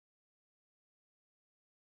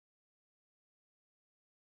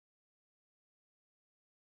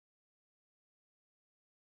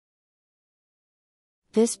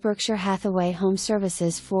This Berkshire Hathaway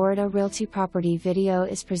HomeServices Florida Realty property video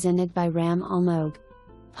is presented by Almog.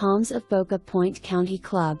 Palms of Boca Point County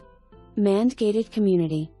Club. Manned gated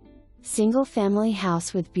community. Single-family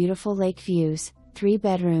house with beautiful lake views, 3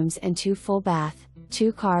 bedrooms and 2 full bath,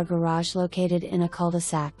 2-car garage located in a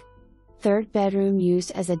cul-de-sac. 3rd bedroom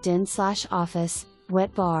used as a den/office,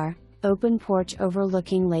 wet bar, open porch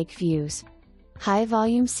overlooking lake views.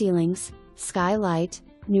 High-volume ceilings, skylight,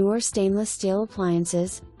 newer stainless steel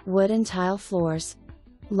appliances, wood and tile floors.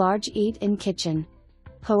 Large eat-in kitchen.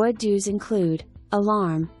 HOA dues include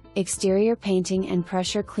alarm, exterior painting and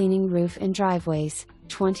pressure cleaning roof and driveways,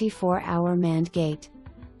 24-hour manned gate.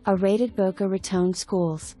 A rated Boca Raton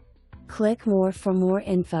schools. Click more for more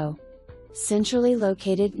info. Centrally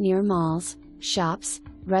located near malls, shops,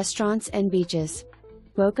 restaurants and beaches.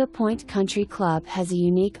 Boca Point Country Club has a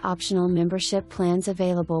unique optional membership plans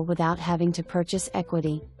available without having to purchase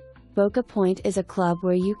equity. Boca Point is a club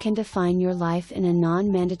where you can define your life in a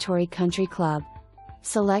non-mandatory country club.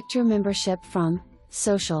 Select your membership from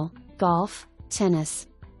social, golf, tennis.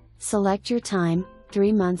 Select your time,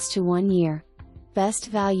 3 months to 1 year. Best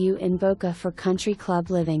value in Boca for country club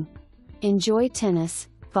living. Enjoy tennis,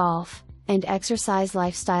 golf, and exercise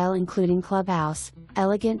lifestyle including clubhouse,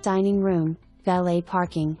 elegant dining room, valet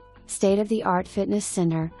parking, state-of-the-art fitness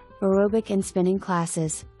center, aerobic and spinning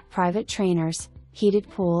classes, private trainers, heated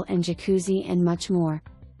pool and jacuzzi and much more.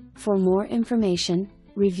 For more information,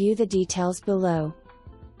 review the details below.